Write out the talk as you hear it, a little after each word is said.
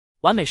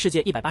完美世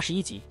界181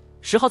集，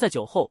石昊在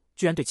酒后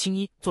居然对青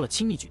衣做了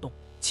亲密举动，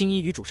青衣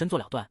与主身做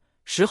了断，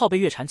石昊被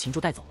月婵擒住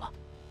带走了。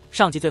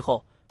上集最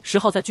后，石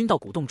昊在军道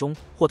古洞中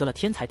获得了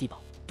天才地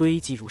宝，堆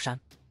积如山。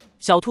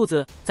小兔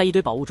子在一堆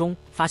宝物中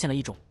发现了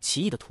一种奇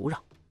异的土壤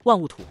——万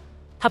物土，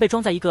它被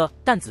装在一个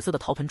淡紫色的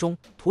陶盆中，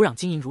土壤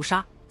晶莹如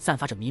沙，散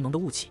发着迷蒙的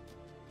雾气。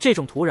这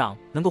种土壤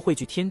能够汇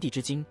聚天地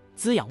之精，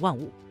滋养万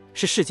物，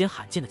是世间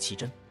罕见的奇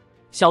珍。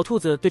小兔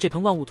子对这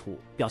盆万物土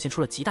表现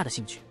出了极大的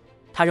兴趣，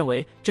他认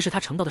为这是他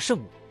成道的圣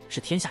物，是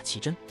天下奇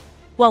珍。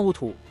万物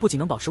土不仅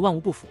能保持万物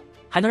不腐，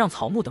还能让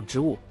草木等植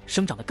物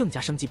生长得更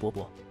加生机勃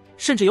勃，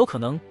甚至有可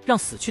能让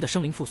死去的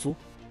生灵复苏。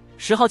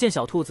石昊见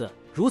小兔子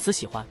如此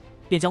喜欢，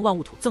便将万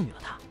物土赠予了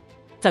他。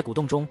在古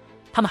洞中，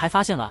他们还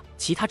发现了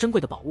其他珍贵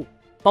的宝物，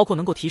包括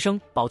能够提升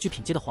宝具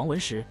品阶的黄纹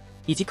石，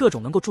以及各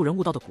种能够助人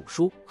悟道的古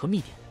书和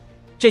秘典。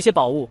这些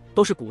宝物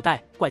都是古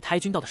代怪胎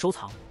军道的收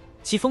藏，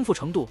其丰富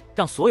程度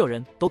让所有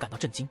人都感到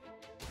震惊。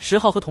石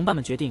昊和同伴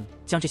们决定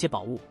将这些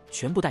宝物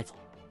全部带走，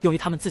用于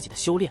他们自己的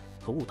修炼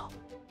和悟道。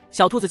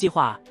小兔子计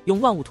划用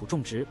万物土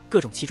种植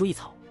各种奇株异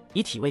草，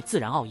以体味自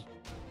然奥义。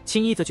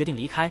青衣则决定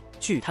离开，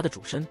去与他的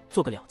主身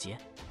做个了结，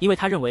因为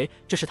他认为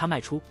这是他迈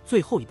出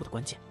最后一步的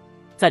关键。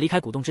在离开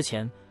古洞之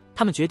前，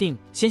他们决定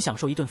先享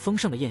受一顿丰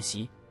盛的宴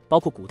席，包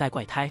括古代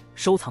怪胎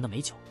收藏的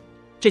美酒。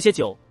这些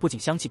酒不仅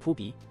香气扑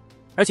鼻，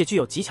而且具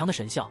有极强的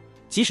神效，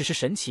即使是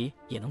神奇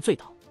也能醉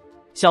倒。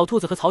小兔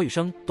子和曹雨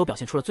生都表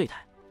现出了醉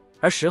态，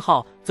而石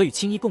昊则与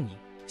青衣共饮，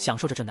享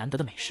受着这难得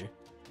的美食。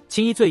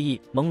青衣醉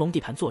意朦胧地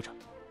盘坐着，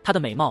她的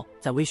美貌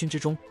在微醺之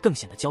中更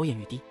显得娇艳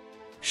欲滴。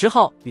石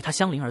昊与她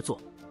相邻而坐，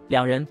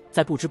两人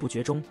在不知不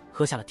觉中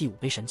喝下了第5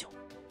杯神酒。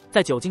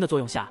在酒精的作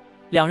用下，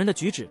两人的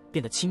举止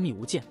变得亲密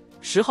无间。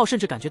石昊甚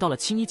至感觉到了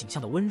青衣颈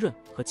项的温润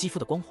和肌肤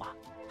的光滑，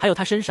还有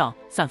她身上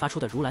散发出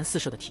的如蓝似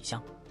射的体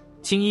香。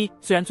青衣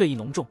虽然醉意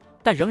浓重，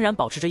但仍然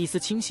保持着一丝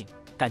清醒，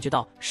感觉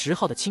到石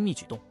昊的亲密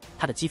举动，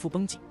她的肌肤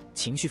绷紧，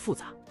情绪复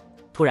杂。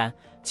突然，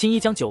青衣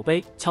将酒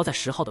杯敲在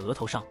石昊的额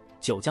头上，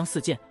酒浆四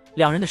溅，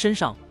两人的身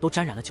上都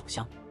沾染了酒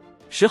香。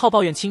石昊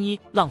抱怨青衣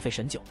浪费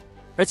神酒，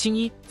而青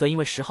衣则因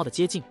为石昊的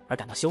接近而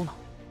感到羞恼，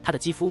她的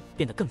肌肤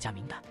变得更加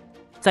敏感。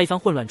在一番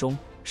混乱中，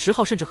石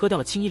昊甚至喝掉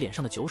了青衣脸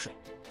上的酒水，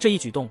这一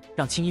举动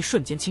让青衣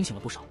瞬间清醒了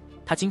不少。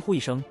他惊呼一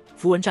声，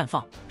符文绽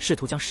放，试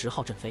图将石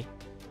昊震飞。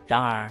然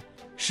而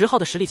石昊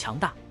的实力强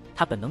大，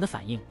他本能的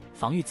反应，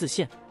防御自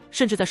限，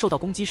甚至在受到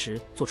攻击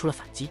时做出了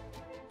反击。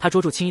他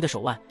捉住青衣的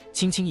手腕，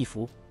轻轻一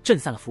拂，震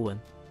散了符文，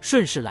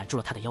顺势揽住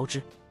了他的腰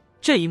肢。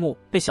这一幕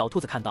被小兔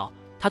子看到，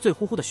他醉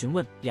乎乎地询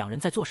问两人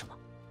在做什么，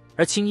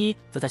而青衣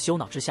则在羞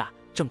恼之下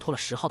挣脱了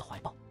石昊的怀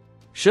抱。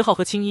石昊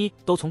和青衣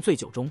都从醉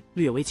酒中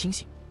略微清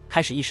醒，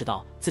开始意识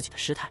到自己的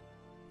失态。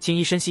青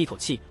衣深吸一口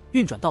气，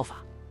运转道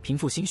法，平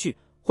复心绪，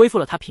恢复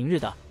了他平日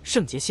的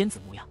圣洁仙子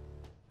模样。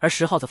而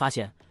石昊则发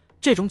现，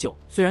这种酒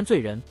虽然醉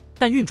人，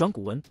但运转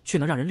古文却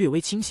能让人略微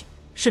清醒，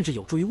甚至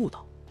有助于悟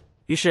道。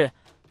于是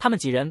他们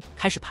几人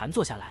开始盘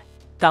坐下来，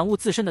感悟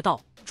自身的道，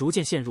逐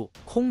渐陷入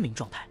空明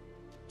状态。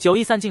酒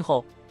意散尽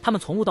后，他们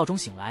从悟道中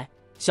醒来。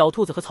小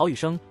兔子和曹雨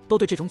生都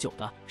对这种酒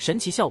的神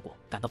奇效果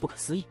感到不可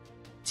思议。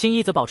青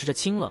衣则保持着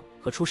清冷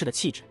和出世的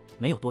气质，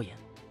没有多言。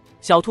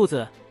小兔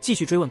子继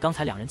续追问刚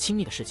才两人亲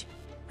密的事情，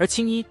而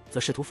青衣则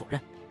试图否认。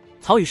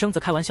曹雨生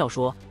则开玩笑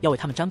说要为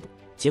他们占卜，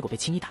结果被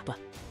青衣打断。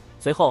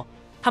随后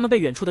他们被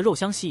远处的肉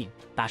香吸引，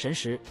打神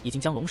时已经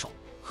将龙首、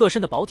鹤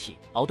身的宝体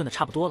熬炖得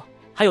差不多了，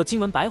还有金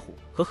纹白虎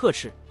和鹤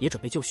翅也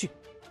准备就绪。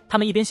他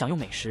们一边享用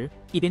美食，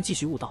一边继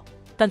续悟道，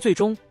但最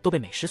终都被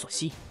美食所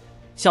吸引。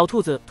小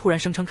兔子突然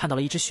声称看到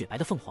了一只雪白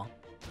的凤凰，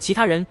其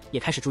他人也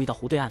开始注意到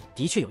湖对岸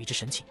的确有一只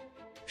神禽。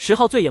石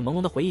昊醉眼朦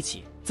胧地回忆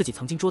起自己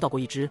曾经捉到过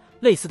一只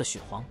类似的雪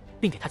凰，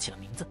并给它起了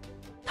名字。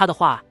他的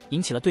话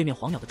引起了对面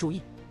黄鸟的注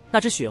意，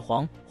那只雪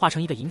凰化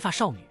成一个银发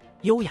少女，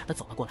优雅地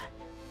走了过来。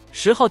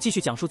石昊继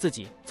续讲述自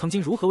己曾经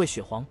如何为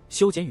雪凰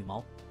修剪羽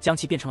毛，将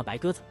其变成了白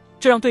鸽子，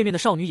这让对面的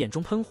少女眼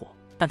中喷火，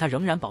但她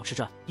仍然保持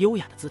着优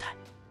雅的姿态。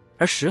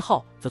而石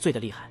昊则醉得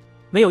厉害，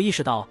没有意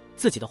识到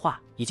自己的话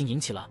已经引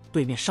起了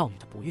对面少女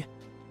的不悦。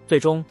最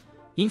终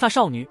银发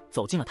少女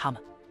走近了他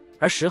们，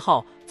而石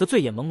昊则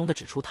醉眼朦胧地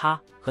指出她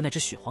和那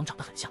只雪凰长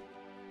得很像。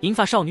银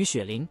发少女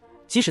雪琳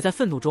即使在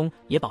愤怒中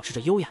也保持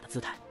着优雅的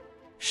姿态。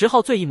石昊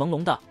醉意朦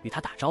胧地与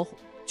她打招呼，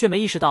却没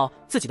意识到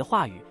自己的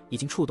话语已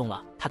经触动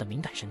了她的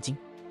敏感神经。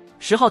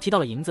石昊提到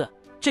了银子，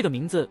这个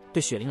名字对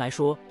雪琳来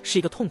说是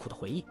一个痛苦的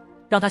回忆，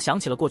让她想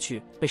起了过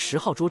去被石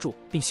昊捉住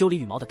并修理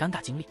羽毛的尴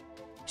尬经历。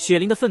雪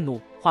琳的愤怒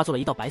化作了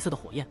一道白色的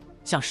火焰，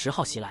向石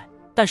昊袭来，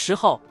但石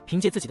昊凭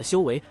借自己的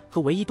修为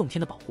和唯一洞天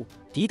的保护，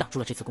抵挡住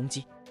了这次攻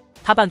击。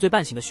他半醉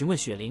半醒地询问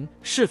雪琳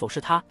是否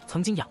是他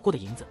曾经养过的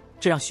银子，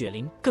这让雪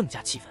琳更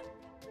加气愤。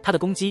他的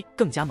攻击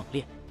更加猛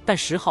烈，但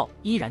石昊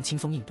依然轻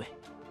松应对。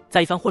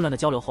在一番混乱的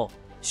交流后，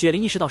雪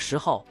琳意识到石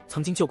昊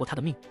曾经救过他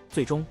的命。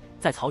最终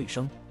在曹雨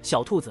生、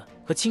小兔子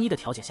和青衣的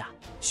调解下，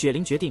雪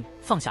琳决定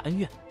放下恩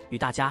怨，与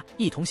大家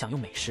一同享用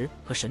美食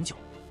和神酒。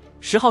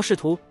石昊试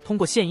图通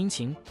过献殷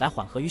勤来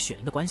缓和与雪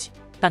琳的关系，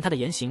但他的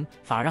言行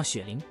反而让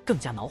雪琳更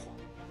加恼火。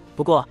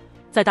不过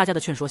在大家的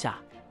劝说下，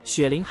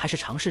雪琳还是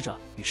尝试着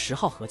与石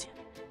昊和解。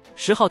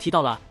石昊提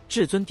到了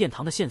至尊殿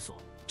堂的线索，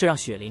这让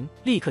雪琳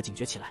立刻警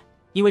觉起来，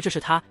因为这是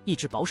他一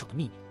直保守的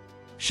秘密。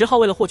石昊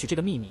为了获取这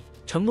个秘密，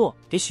承诺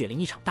给雪琳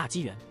一场大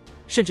机缘，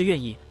甚至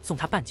愿意送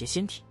她半截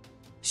仙体。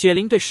雪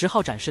琳对石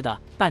昊展示的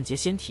半截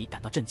仙体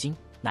感到震惊，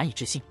难以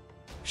置信。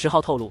石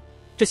昊透露，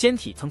这仙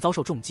体曾遭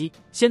受重击，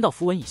仙道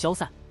符文已消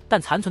散，但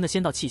残存的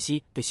仙道气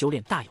息对修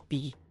炼大有裨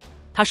益。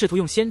他试图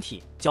用仙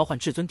体交换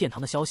至尊殿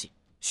堂的消息，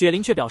雪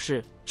琳却表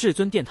示至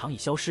尊殿堂已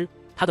消失，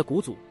他的古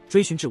祖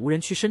追寻至无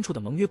人区深处的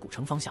盟约古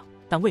城方向，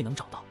但未能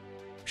找到。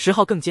石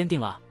昊更坚定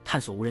了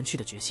探索无人区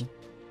的决心。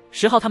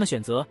石昊他们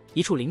选择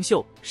一处灵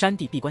秀山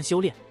地闭关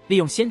修炼，利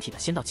用仙体的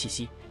仙道气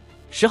息。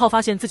石昊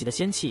发现自己的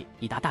仙气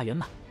已达大圆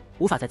满，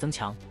无法再增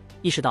强，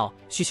意识到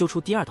需修出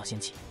第二道仙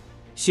气。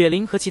雪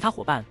琳和其他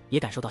伙伴也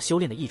感受到修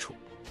炼的益处，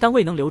但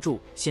未能留住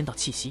仙道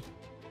气息。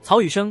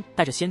曹雨生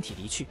带着仙体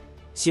离去，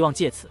希望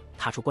借此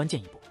踏出关键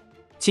一步。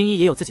青衣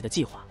也有自己的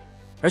计划，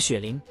而雪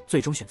琳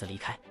最终选择离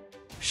开。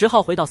石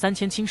昊回到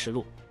3000青石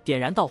路，点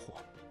燃道火，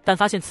但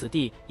发现此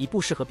地已不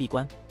适合闭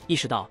关，意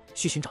识到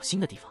需寻找新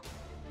的地方。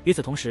与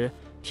此同时，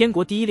天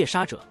国第一猎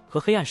杀者和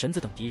黑暗神子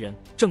等敌人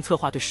正策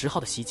划对石昊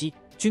的袭击，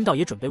军道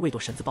也准备为堕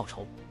神子报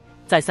仇。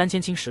在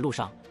3000青石路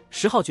上，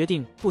石昊决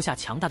定布下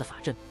强大的法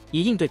阵，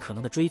以应对可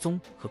能的追踪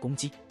和攻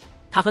击。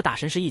他和打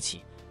神石一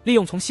起，利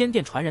用从仙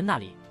殿传人那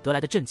里得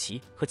来的阵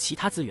旗和其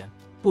他资源，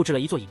布置了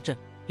一座引阵，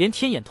连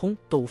天眼通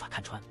都无法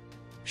看穿。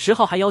石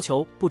昊还要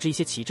求布置一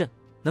些奇阵，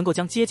能够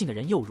将接近的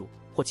人诱入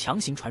或强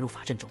行传入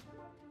法阵中。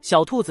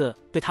小兔子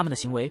对他们的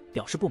行为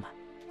表示不满，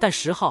但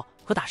石昊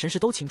和打神石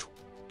都清楚，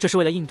这是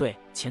为了应对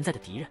潜在的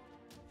敌人。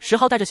石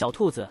昊带着小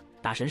兔子、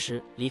打神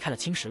石离开了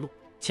青石路，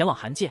前往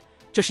寒界。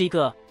这是一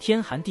个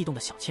天寒地冻的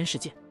小千世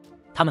界，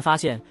他们发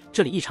现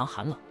这里异常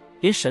寒冷，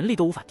连神力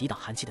都无法抵挡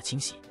寒气的侵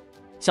袭。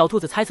小兔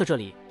子猜测这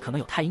里可能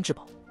有太阴之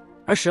宝，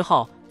而石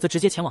昊则直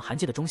接前往寒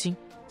界的中心，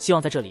希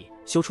望在这里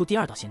修出第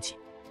二道仙气。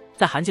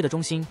在寒界的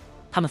中心，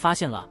他们发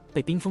现了被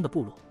冰封的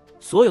部落，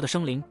所有的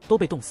生灵都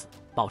被冻死，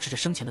保持着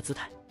生前的姿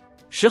态。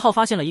石昊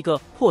发现了一个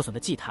破损的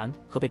祭坛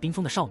和被冰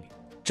封的少女，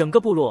整个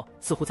部落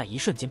似乎在一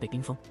瞬间被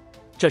冰封。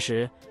这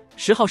时，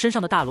石昊身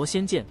上的大罗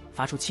仙剑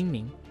发出清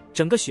明，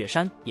整个雪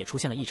山也出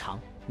现了异常，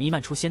弥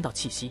漫出仙道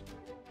气息。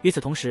与此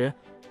同时，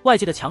外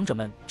界的强者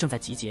们正在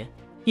集结，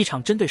一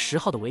场针对石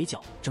昊的围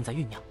剿正在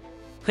酝酿。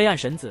黑暗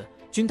神子、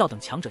军道等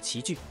强者齐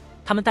聚，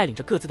他们带领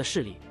着各自的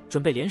势力，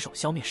准备联手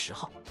消灭石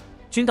昊。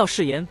军道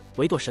誓言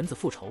为堕神子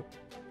复仇，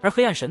而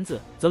黑暗神子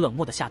则冷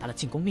漠地下达了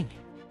进攻命令。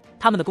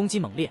他们的攻击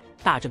猛烈，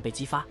大阵被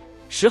激发，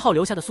石昊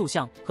留下的塑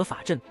像和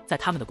法阵在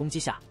他们的攻击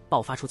下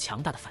爆发出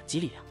强大的反击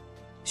力量。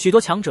许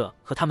多强者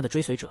和他们的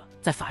追随者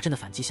在法阵的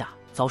反击下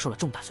遭受了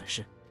重大损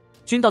失。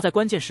军道在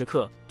关键时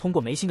刻通过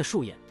眉心的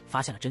树眼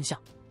发现了真相，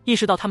意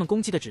识到他们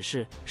攻击的只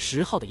是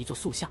石昊的一座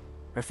塑像，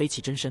而非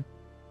其真身。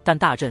但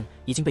大阵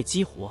已经被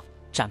激活，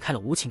展开了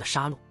无情的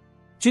杀戮。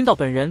军道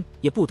本人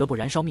也不得不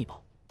燃烧秘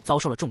宝，遭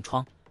受了重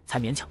创，才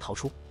勉强逃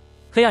出。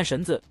黑暗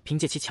神子凭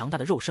借其强大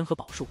的肉身和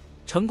宝术，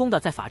成功的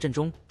在法阵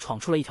中闯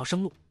出了一条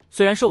生路，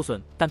虽然受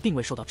损，但并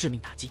未受到致命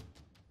打击。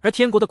而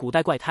天国的古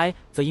代怪胎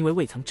则因为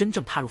未曾真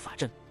正踏入法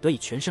阵，得以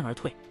全身而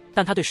退，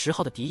但他对石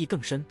昊的敌意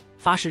更深，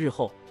发誓日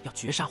后要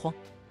绝杀荒。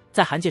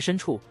在寒界深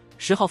处，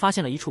石昊发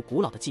现了一处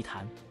古老的祭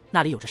坛，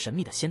那里有着神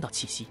秘的仙道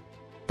气息。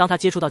当他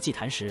接触到祭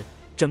坛时，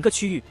整个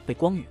区域被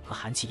光晕和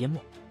寒气淹没。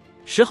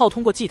石昊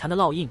通过祭坛的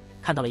烙印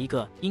看到了一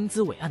个英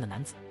姿伟岸的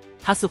男子，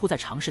他似乎在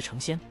尝试成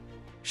仙。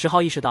石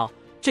昊意识到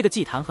这个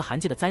祭坛和寒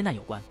界的灾难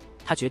有关，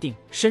他决定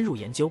深入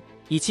研究，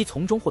以期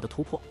从中获得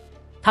突破。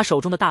他手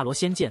中的大罗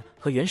仙剑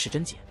和原始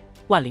真解、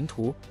万灵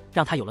图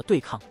让他有了对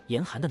抗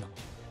严寒的能力。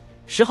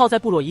石昊在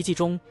部落遗迹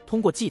中通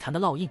过祭坛的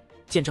烙印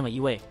见证了一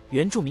位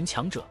原住民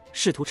强者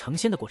试图成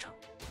仙的过程。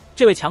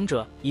这位强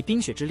者以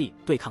冰雪之力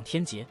对抗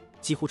天劫，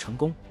几乎成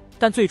功，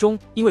但最终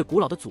因为古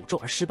老的诅咒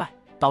而失败，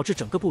导致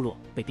整个部落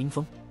被冰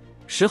封。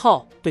石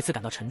昊对此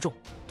感到沉重，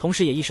同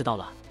时也意识到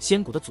了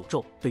仙古的诅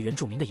咒对原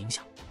住民的影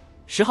响。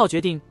石昊决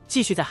定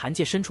继续在寒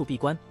界深处闭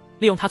关，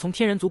利用他从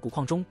天人族古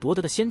矿中夺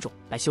得的仙种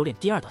来修炼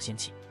第二道仙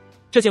气。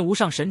这件无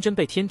上神针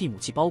被天地母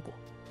气包裹，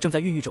正在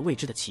孕育着未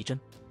知的奇珍。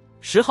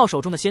石昊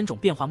手中的仙种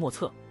变化莫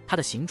测，它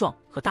的形状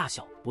和大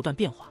小不断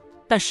变化，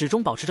但始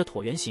终保持着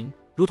椭圆形，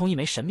如同一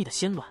枚神秘的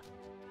仙卵。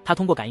他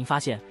通过感应发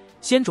现，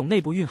仙种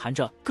内部蕴含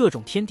着各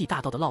种天地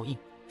大道的烙印，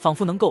仿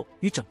佛能够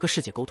与整个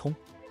世界沟通。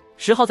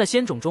石昊在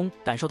仙种中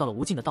感受到了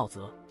无尽的道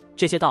则，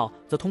这些道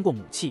则通过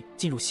母气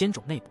进入仙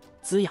种内部，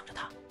滋养着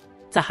他。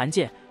在寒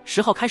界，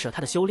石昊开始了他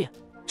的修炼，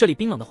这里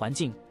冰冷的环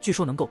境据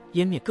说能够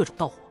湮灭各种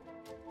道火。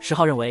石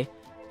昊认为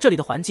这里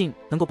的环境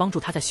能够帮助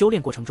他在修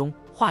炼过程中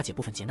化解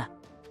部分劫难。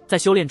在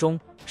修炼中，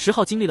石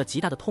昊经历了极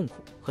大的痛苦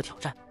和挑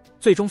战，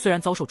最终虽然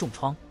遭受重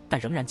创，但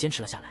仍然坚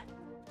持了下来。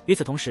与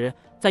此同时，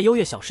在优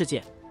越小世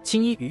界，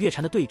青衣与月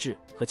婵的对峙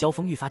和交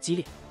锋愈发激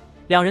烈，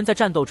两人在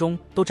战斗中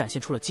都展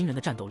现出了惊人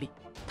的战斗力，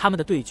他们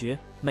的对决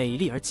美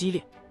丽而激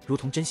烈，如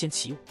同真仙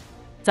起舞。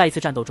在一次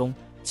战斗中，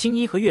青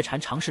衣和月婵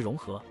尝试融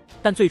合，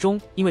但最终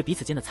因为彼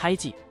此间的猜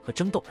忌和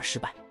争斗而失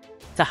败。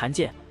在寒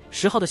界，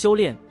石昊的修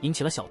炼引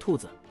起了小兔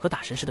子和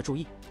打神石的注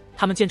意，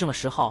他们见证了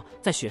石昊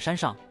在雪山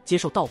上接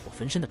受道火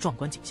焚身的壮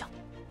观景象。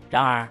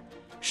然而，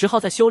石昊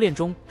在修炼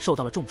中受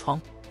到了重创，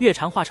月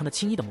蝉化成了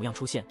青衣的模样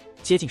出现，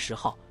接近石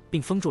昊，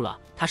并封住了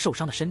他受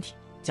伤的身体，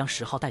将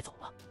石昊带走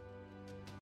了。